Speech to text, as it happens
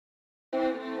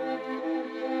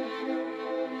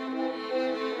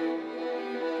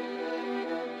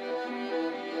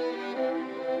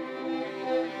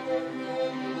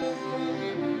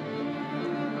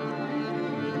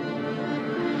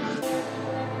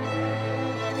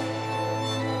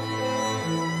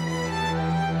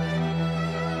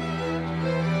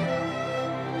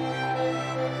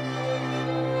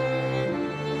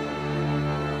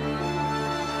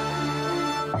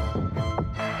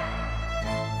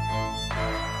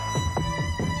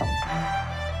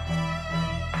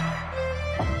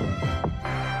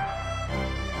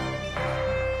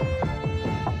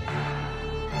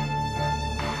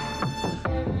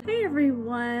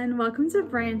welcome to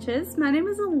Branches. My name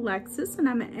is Alexis and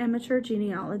I'm an amateur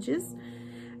genealogist.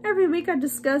 Every week I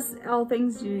discuss all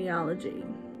things genealogy.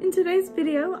 In today's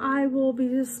video, I will be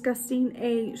discussing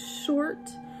a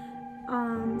short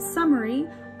summary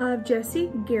of Jesse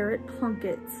Garret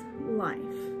Plunkett's life.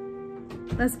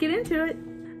 Let's get into it.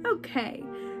 Okay,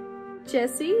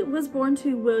 Jesse was born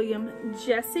to William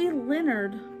Jesse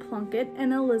Leonard Plunkett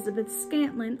and Elizabeth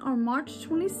Scantlin on March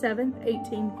 27,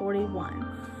 1841.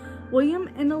 William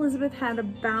and Elizabeth had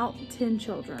about 10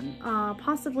 children,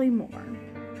 possibly more.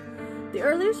 The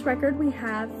earliest record we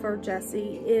have for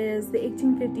Jesse is the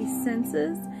 1850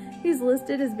 census. He's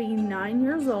listed as being 9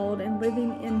 years old and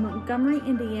living in Montgomery,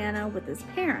 Indiana with his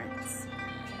parents.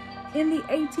 In the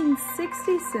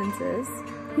 1860 census,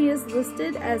 he is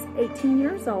listed as 18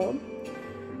 years old,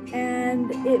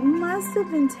 and it must have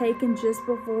been taken just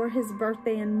before his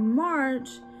birthday in March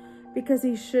because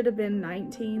he should have been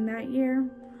 19 that year.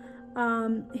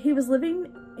 He was living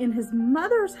in his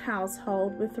mother's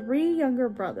household with 3 younger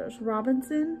brothers,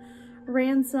 Robinson,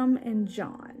 Ransom, and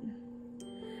John.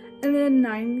 And then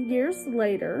 9 years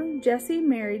later, Jesse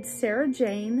married Sarah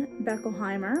Jane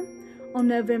Beckleheimer on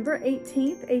November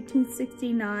 18th,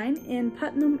 1869 in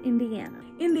Putnam, Indiana.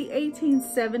 In the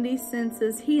 1870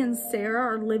 census, he and Sarah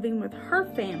are living with her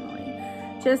family.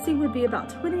 Jesse would be about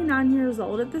 29 years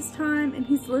old at this time, and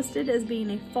he's listed as being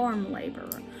a farm laborer.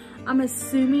 I'm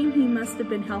assuming he must have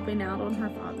been helping out on her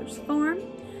father's farm.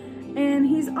 And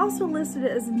he's also listed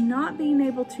as not being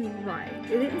able to write.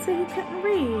 It didn't say he couldn't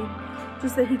read,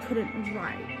 just that he couldn't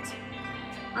write.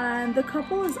 And the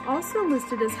couple is also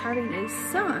listed as having a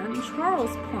son,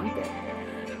 Charles Plunkett.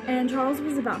 And Charles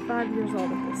was about 5 years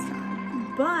old at this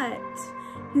time. But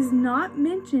he's not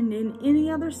mentioned in any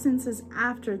other census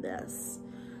after this.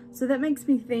 So that makes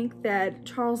me think that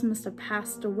Charles must have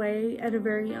passed away at a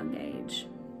very young age.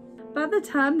 By the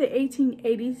time the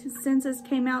 1880 census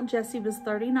came out, Jesse was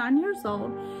 39 years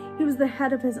old. He was the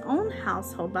head of his own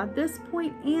household by this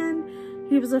point, and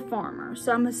he was a farmer.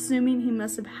 So I'm assuming he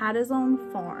must have had his own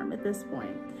farm at this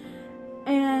point.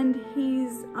 And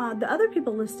he's, the other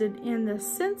people listed in the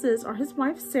census are his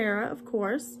wife, Sarah, of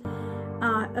course,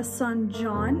 a son,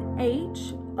 John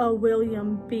H., a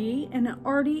William B., and an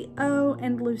Artie O.,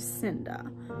 and Lucinda.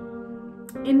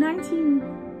 In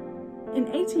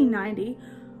 1890,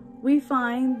 we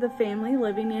find the family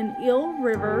living in Eel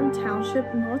River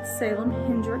Township, North Salem,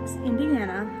 Hendricks,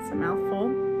 Indiana. That's a mouthful.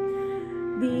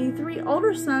 The 3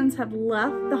 older sons have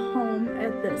left the home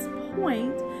at this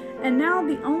point, and now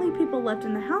the only people left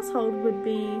in the household would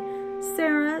be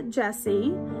Sarah,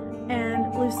 Jesse,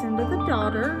 and Lucinda, the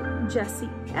daughter, Jesse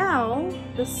L.,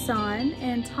 the son,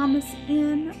 and Thomas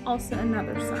N., also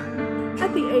another son.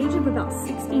 At the age of about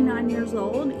 69 years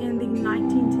old in the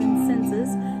 1910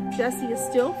 census, Jesse is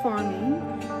still farming,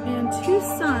 and 2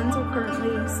 sons are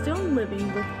currently still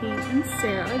living with he and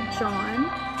Sarah, John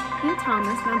and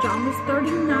Thomas. Now, John was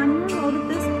 39 years old at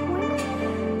this point,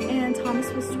 and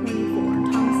Thomas was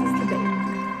 24. Thomas is the baby.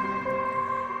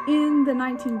 In the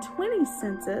 1920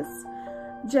 census,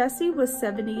 Jesse was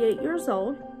 78 years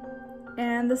old,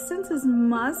 and the census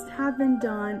must have been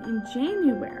done in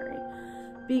January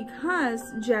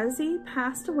because Jesse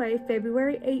passed away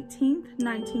February 18th,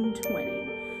 1920.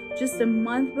 Just a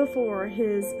month before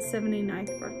his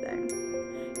 79th birthday.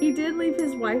 He did leave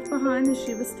his wife behind as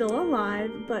she was still alive,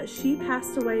 but she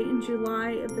passed away in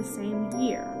July of the same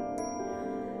year.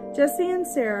 Jesse and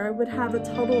Sarah would have a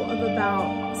total of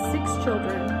about 6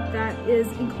 children, that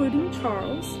is including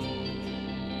Charles,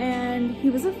 and he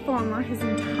was a farmer his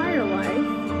entire life,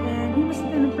 and he must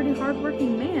have been a pretty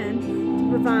hardworking man to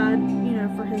provide,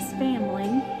 for his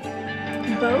family.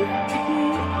 Both he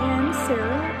and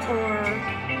Sarah are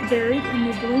buried in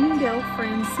the Bloomingdale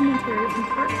Friends Cemetery in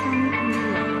Park County,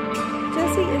 Indiana.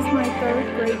 Jesse is my 3rd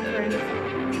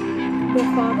great-grandfather, the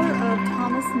father of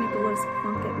Thomas Nicholas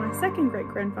Plunkett, my 2nd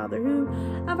great-grandfather, who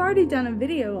I've already done a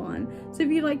video on. So if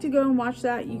you'd like to go and watch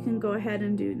that, you can go ahead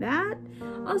and do that.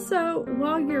 Also,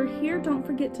 while you're here, don't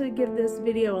forget to give this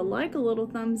video a like, a little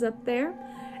thumbs up there.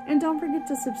 And don't forget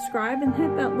to subscribe and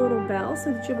hit that little bell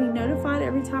so that you'll be notified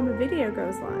every time a video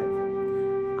goes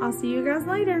live. I'll see you guys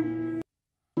later.